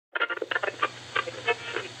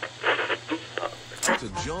to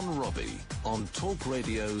John Robbie on Talk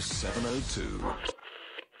Radio 702.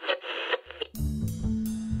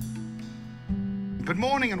 Good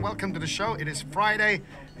morning and welcome to the show. It is Friday,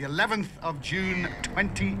 the 11th of June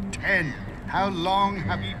 2010. How long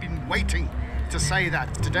have you been waiting to say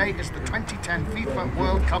that? Today is the 2010 FIFA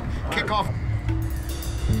World Cup kickoff.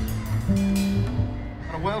 We've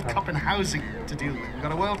got a World Cup in housing to deal with. We've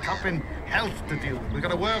got a World Cup in health to deal with. We've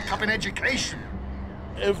got a World Cup in education.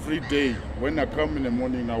 Every day when I come in the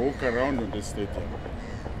morning, I walk around on the stadium.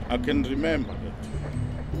 I can remember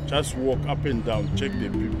that. Just walk up and down, check the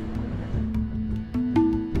people.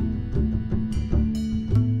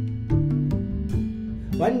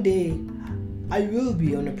 One day, I will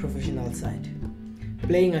be on a professional side,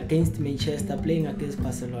 playing against Manchester, playing against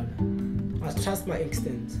Barcelona. I trust my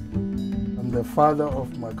instincts. I'm the father of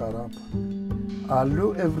Makarapa. I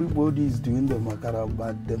know everybody is doing the Makarapa,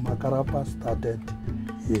 but the Makarapa started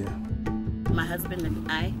here. My husband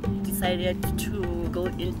and I decided to go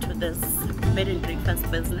into this bed and breakfast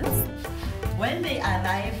business. When they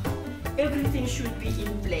arrive, everything should be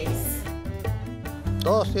in place.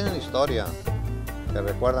 Todos tienen historia, que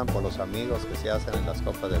recuerdan por los amigos que se hacen en las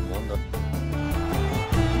Copas del Mundo.